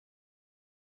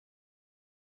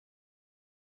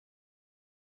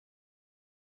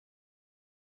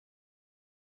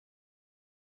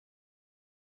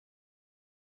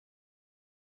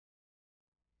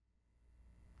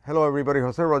Hello everybody,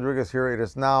 Jose Rodriguez here. It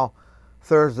is now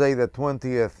Thursday the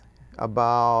 20th,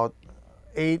 about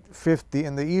 8:50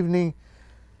 in the evening.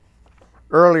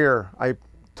 Earlier I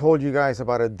told you guys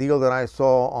about a deal that I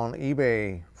saw on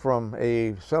eBay from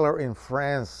a seller in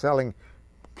France selling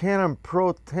CANON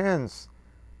Pro-10s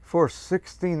for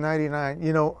 $16.99.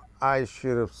 You know, I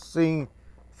should have seen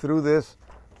through this.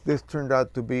 This turned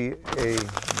out to be a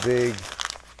big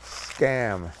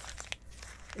scam.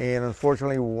 And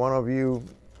unfortunately, one of you,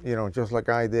 just like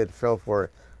I did, fell for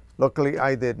it. Luckily,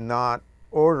 I did not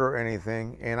order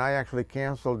anything, and I actually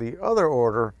canceled the other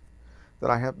order that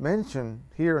I have mentioned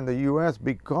here in the US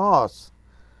because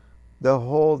the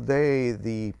whole day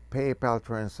the PayPal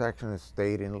transaction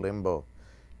stayed in limbo.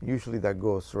 Usually that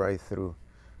goes right through.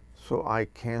 So I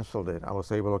canceled it. I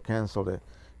was able to cancel it.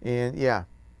 And yeah,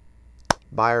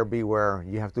 buyer beware.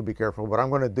 You have to be careful. What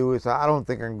I'm going to do is, I don't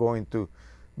think I'm going to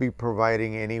be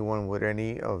providing anyone with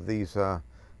any of these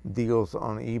deals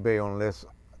on eBay unless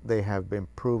they have been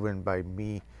proven by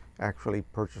me actually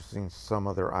purchasing some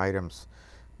other items.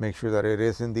 Make sure that it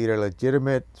is indeed a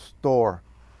legitimate store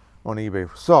on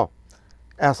eBay. So,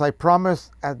 as I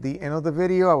promised at the end of the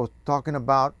video, I was talking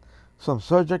about some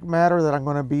subject matter that I'm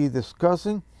going to be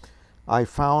discussing. I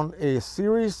found a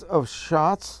series of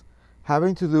shots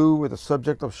having to do with the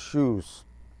subject of shoes.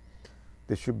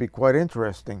 This should be quite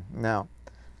interesting. Now,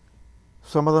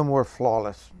 some of them were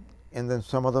flawless, and then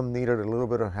some of them needed a little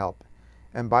bit of help.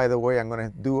 And by the way, I'm going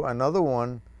to do another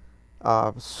one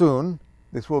soon.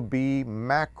 This will be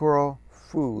macro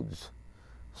foods.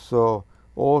 So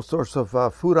all sorts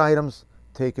of food items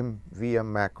taken via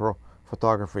macro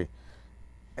photography.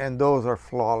 And those are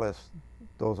flawless.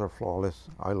 Those are flawless.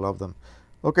 I love them.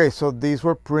 Okay, so these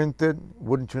were printed,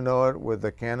 wouldn't you know it, with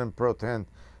the CANON Pro-10,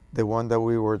 the one that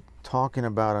we were talking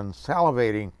about and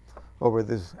salivating over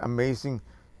this amazing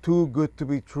too good to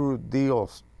be true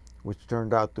deals, which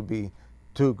turned out to be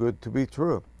too good to be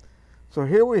true. So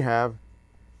here we have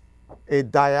a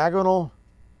diagonal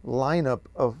lineup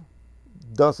of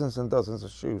dozens and dozens of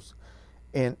shoes.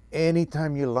 And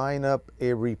anytime you line up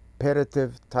a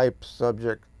repetitive type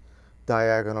subject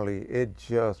diagonally, it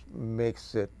just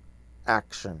makes it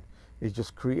action. It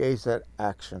just creates that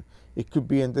action. It could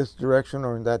be in this direction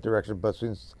or in that direction, but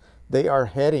since they are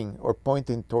heading or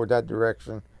pointing toward that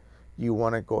direction, you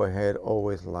want to go ahead,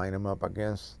 always line them up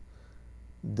against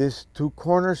these two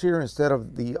corners here instead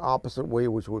of the opposite way,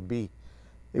 which would be,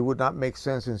 it would not make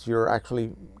sense since you're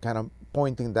actually kind of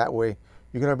pointing that way.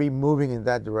 You're going to be moving in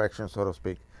that direction, so to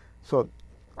speak. So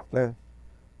let's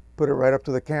put it right up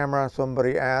to the camera.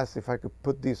 Somebody asked if I could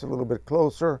put these a little bit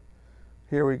closer.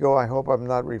 Here we go. I hope I'm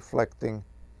not reflecting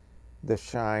the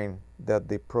shine that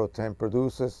the Pro-10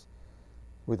 produces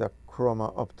with a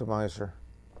chroma optimizer.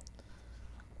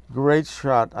 Great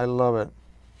shot. I love it.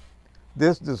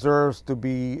 This deserves to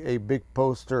be a big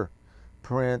poster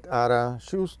print at a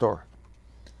shoe store.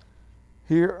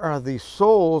 Here are the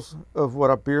soles of what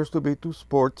appears to be two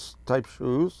sports type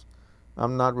shoes.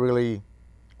 I'm not really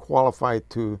qualified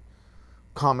to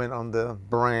comment on the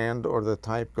brand or the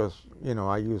type because,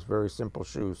 I use very simple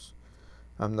shoes.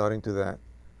 I'm not into that.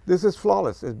 This is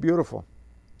flawless. It's beautiful.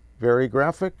 Very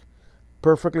graphic,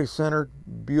 perfectly centered,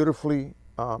 beautifully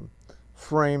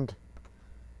framed.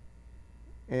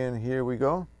 And here we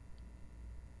go.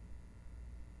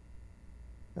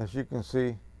 As you can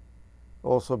see,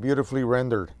 also beautifully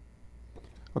rendered.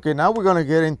 Okay, now we're going to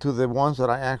get into the ones that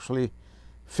I actually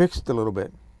fixed a little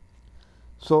bit.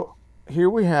 So here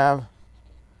we have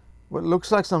what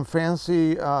looks like some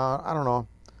fancy, I don't know,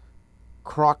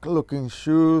 croc looking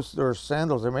shoes. They're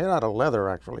sandals. They're made out of leather,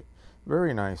 actually.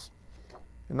 Very nice.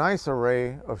 A nice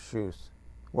array of shoes.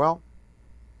 Well,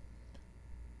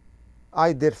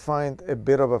 I did find a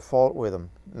bit of a fault with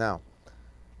them. Now,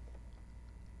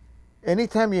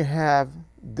 anytime you have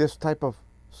this type of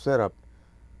setup,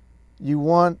 you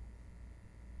want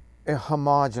a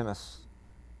homogeneous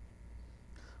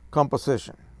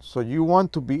composition. So you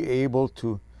want to be able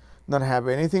to not have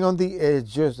anything on the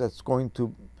edges that's going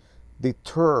to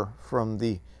deter from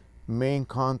the main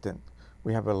content.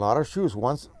 We have a lot of shoes.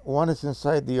 One is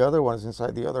inside the other, one is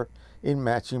inside the other in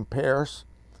matching pairs.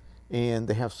 And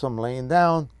they have some laying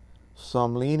down,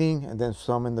 some leaning, and then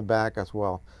some in the back as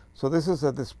well. So this is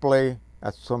a display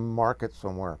at some market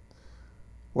somewhere.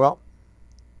 Well,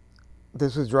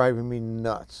 this is driving me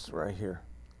nuts right here.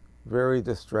 Very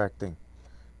distracting.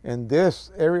 And this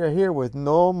area here with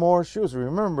no more shoes.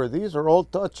 Remember, these are all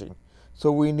touching. So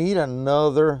we need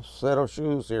another set of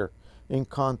shoes here in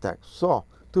contact. So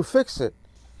to fix it,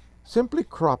 simply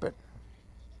crop it.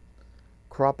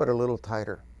 Crop it a little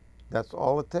tighter. That's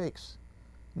all it takes.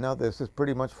 Now this is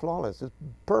pretty much flawless. It's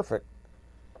perfect.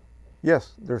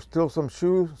 Yes, there's still some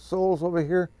shoe soles over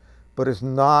here, but it's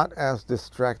not as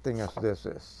distracting as this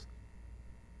is.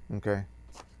 Okay,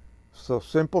 so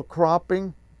simple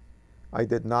cropping. I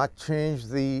did not change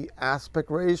the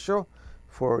aspect ratio.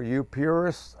 For you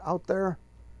purists out there,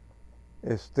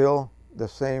 it's still the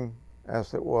same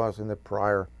as it was in the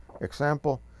prior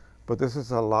example, but this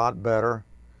is a lot better.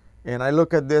 And I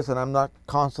look at this and I'm not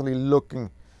constantly looking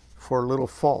for little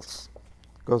faults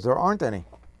because there aren't any.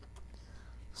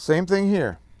 Same thing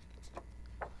here.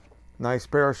 Nice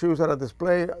pair of shoes at a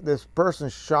display. This person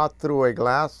shot through a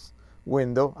glass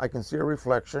window. I can see a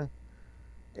reflection.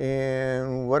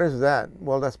 And what is that?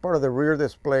 Well, that's part of the rear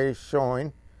display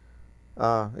showing.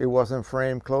 It wasn't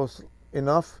framed close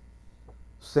enough.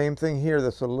 Same thing here.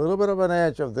 There's a little bit of an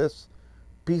edge of this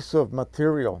piece of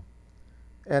material,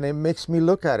 and it makes me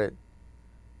look at it.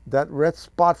 That red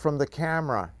spot from the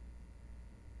camera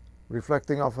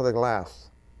reflecting off of the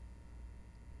glass.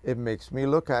 It makes me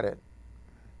look at it.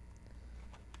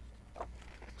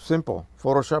 Simple.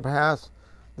 Photoshop has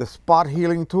the spot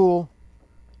healing tool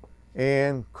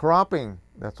and cropping.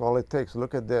 That's all it takes.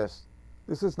 Look at this.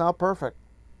 This is now perfect.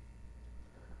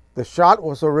 The shot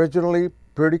was originally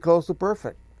pretty close to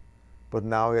perfect, but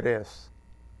now it is.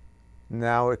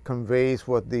 Now it conveys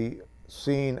what the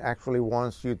scene actually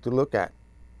wants you to look at.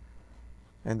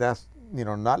 And that's, you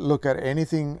know, not look at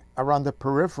anything around the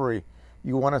periphery.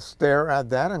 You want to stare at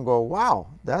that and go, wow,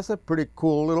 that's a pretty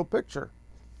cool little picture.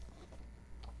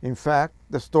 In fact,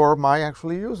 the store might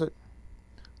actually use it.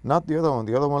 Not the other one.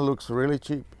 The other one looks really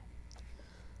cheap.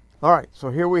 All right, so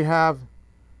here we have,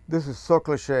 this is so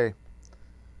cliche.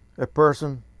 A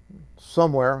person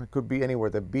somewhere, it could be anywhere,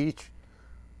 the beach,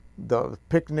 the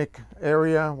picnic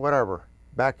area, whatever,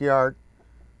 backyard,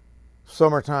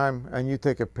 summertime, and you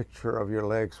take a picture of your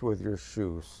legs with your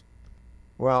shoes.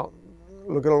 Well,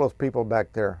 look at all those people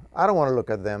back there. I don't want to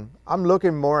look at them. I'm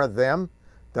looking more at them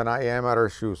than I am at our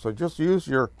shoes. So just use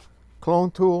your clone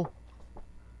tool.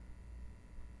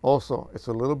 Also, it's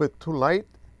a little bit too light.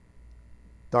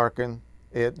 Darken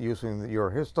it using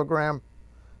your histogram.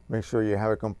 Make sure you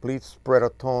have a complete spread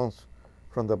of tones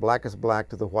from the blackest black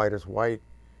to the whitest white.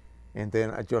 And then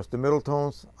adjust the middle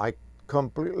tones. I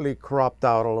completely cropped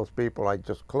out all those people. I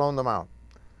just cloned them out.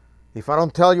 If I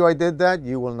don't tell you I did that,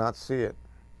 you will not see it.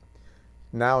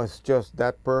 Now it's just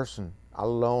that person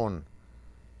alone.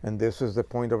 And this is the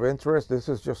point of interest. This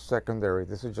is just secondary.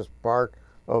 This is just part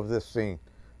of this scene.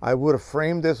 I would have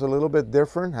framed this a little bit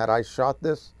different had I shot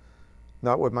this,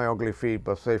 not with my ugly feet,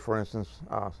 but say for instance,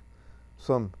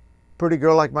 some pretty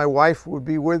girl like my wife would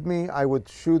be with me. I would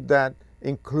shoot that,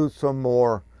 include some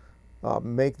more,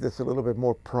 make this a little bit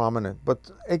more prominent.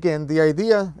 But again, the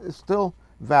idea is still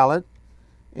valid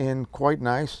and quite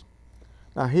nice.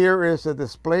 Now here is a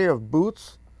display of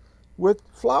boots with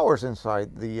flowers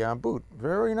inside the boot.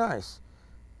 Very nice.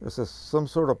 This is some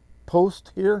sort of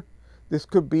post here. This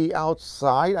could be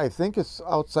outside. I think it's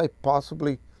outside,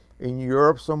 possibly in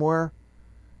Europe somewhere.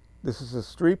 This is a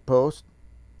street post.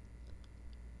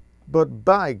 But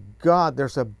by God,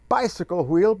 there's a bicycle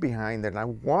wheel behind it. Now,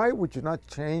 why would you not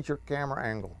change your camera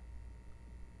angle?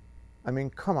 I mean,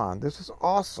 come on, this is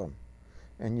awesome.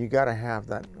 And you gotta have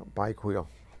that bike wheel.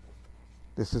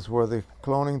 This is where the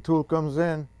cloning tool comes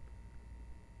in.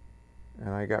 And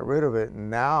I got rid of it.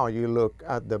 Now you look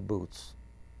at the boots.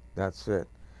 That's it.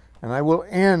 And I will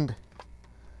end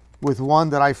with one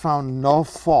that I found no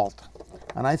fault.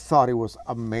 And I thought it was an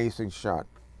amazing shot.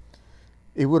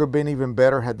 It would have been even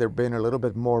better had there been a little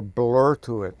bit more blur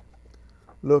to it.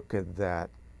 Look at that.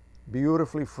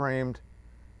 Beautifully framed,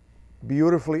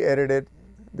 beautifully edited.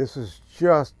 This is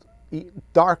just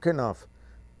dark enough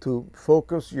to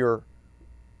focus your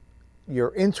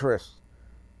interest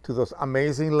to those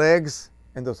amazing legs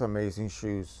and those amazing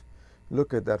shoes.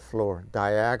 Look at that floor,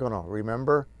 diagonal,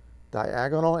 remember?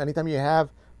 Diagonal, anytime you have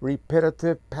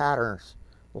repetitive patterns,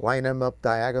 line them up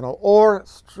diagonal or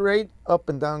straight up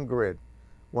and down grid,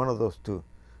 one of those two.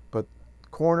 But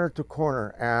corner to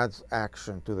corner adds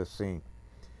action to the scene.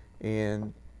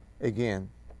 And again,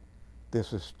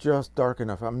 this is just dark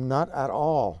enough. I'm not at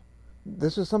all,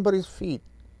 this is somebody's feet,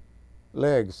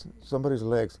 legs, somebody's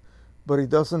legs, but it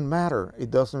doesn't matter. It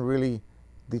doesn't really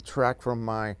detract from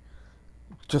my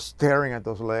just staring at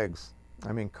those legs.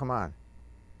 I mean, come on.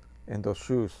 And those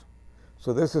shoes.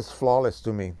 So this is flawless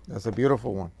to me. That's a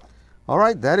beautiful one. All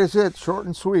right, that is it. Short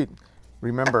and sweet.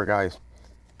 Remember, guys,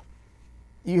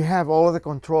 you have all of the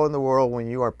control in the world when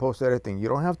you are post editing. You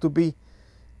don't have to be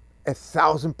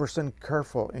 1000%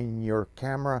 careful in your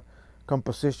camera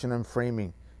composition and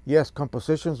framing. Yes,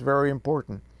 composition is very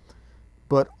important,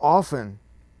 but often,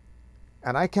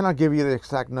 and I cannot give you the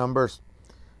exact numbers.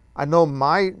 I know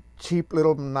my cheap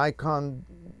little Nikon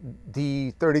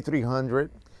D3300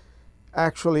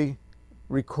 actually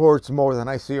records more than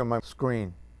I see on my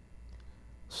screen.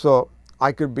 So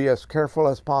I could be as careful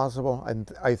as possible,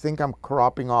 and I think I'm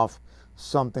cropping off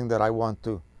something that I want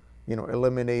to, you know,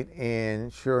 eliminate,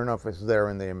 and sure enough it's there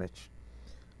in the image.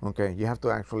 Okay, you have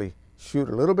to actually shoot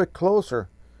a little bit closer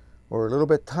or a little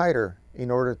bit tighter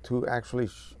in order to actually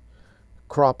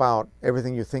crop out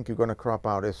everything you think you're going to crop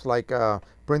out. It's like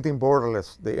printing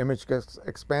borderless. The image gets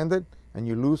expanded and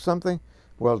you lose something.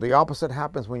 Well, the opposite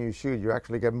happens when you shoot. You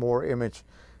actually get more image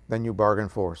than you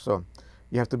bargained for. So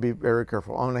you have to be very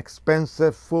careful. On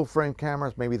expensive full frame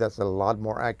cameras, maybe that's a lot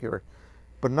more accurate,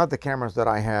 but not the cameras that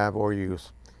I have or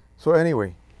use. So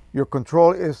anyway, your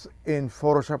control is in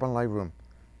Photoshop and Lightroom.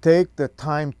 Take the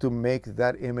time to make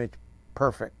that image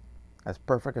perfect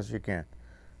as you can.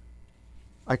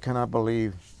 I cannot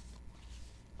believe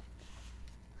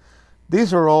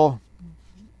these are all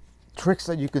tricks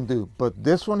that you can do, but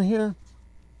this one here,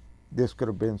 this could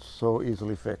have been so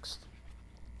easily fixed.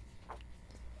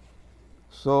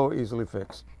 So easily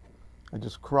fixed. I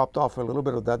just cropped off a little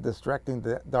bit of that distracting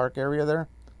dark area there.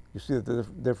 You see the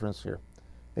difference here.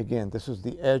 Again, this is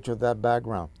the edge of that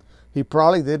background. He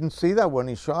probably didn't see that when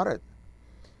he shot it,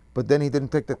 but then he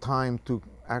didn't take the time to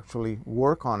actually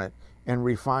work on it and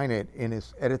refine it in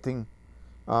his editing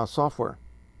software.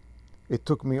 It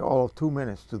took me all of 2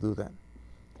 minutes to do that.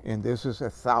 And this is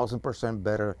 1000%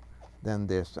 better than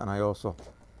this. And I also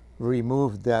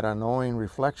removed that annoying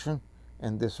reflection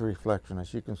and this reflection.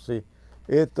 As you can see,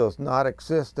 it does not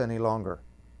exist any longer.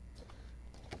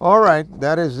 All right,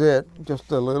 that is it.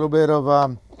 Just a little bit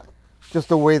of just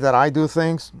the way that I do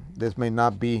things. This may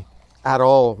not be at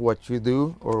all what you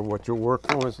do or what your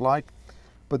workflow is like,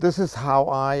 but this is how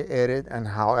I edit and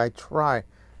how I try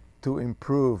to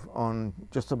improve on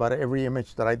just about every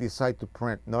image that I decide to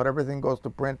print. Not everything goes to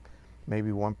print. Maybe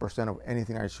 1% of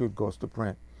anything I shoot goes to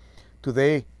print.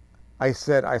 Today, as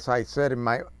I said in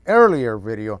my earlier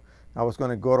video, I was going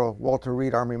to go to Walter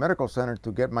Reed Army Medical Center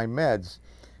to get my meds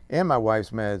and my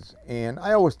wife's meds. And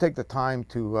I always take the time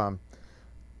to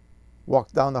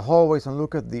walk down the hallways and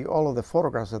look at all of the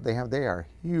photographs that they have. They are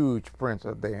huge prints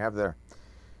that they have there.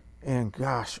 And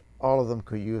gosh, all of them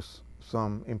could use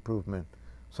some improvement.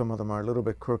 Some of them are a little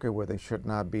bit crooked where they should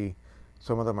not be.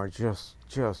 Some of them are just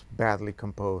badly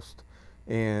composed.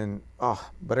 And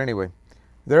but anyway,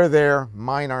 they're there,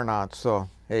 mine are not. So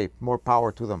hey, more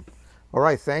power to them. All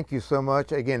right, thank you so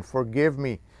much. Again, forgive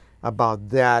me about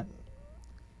that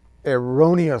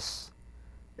erroneous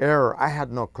error. I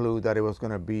had no clue that it was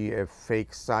going to be a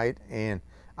fake site, and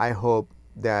I hope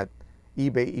that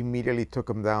eBay immediately took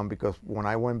them down, because when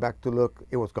I went back to look,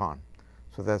 it was gone.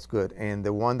 So that's good. And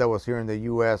the one that was here in the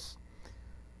US,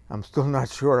 I'm still not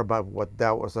sure about what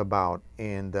that was about.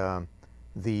 And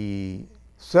the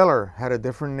seller had a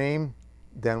different name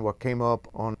than what came up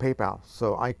on PayPal.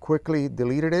 So I quickly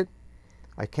deleted it.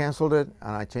 I canceled it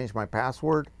and I changed my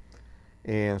password.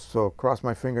 And so cross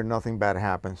my finger, nothing bad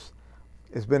happens.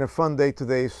 It's been a fun day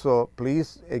today. So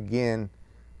please, again,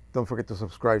 don't forget to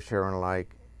subscribe, share, and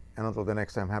like. And until the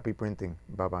next time, happy printing.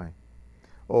 Bye-bye.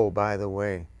 Oh, by the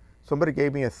way, somebody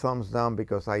gave me a thumbs down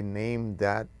because I named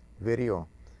that video.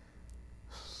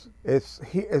 It's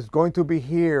going to be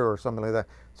here or something like that.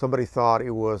 Somebody thought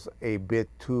it was a bit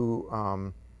too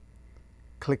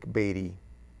clickbaity.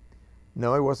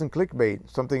 No, it wasn't clickbait.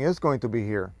 Something is going to be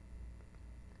here.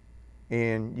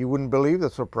 And you wouldn't believe the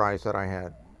surprise that I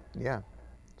had. Yeah.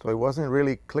 So it wasn't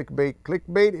really clickbait.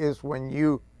 Clickbait is when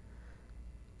you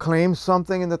claim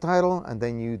something in the title and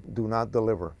then you do not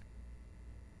deliver.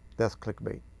 That's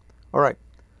clickbait. All right.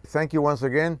 Thank you once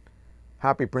again.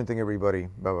 Happy printing, everybody.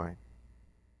 Bye-bye.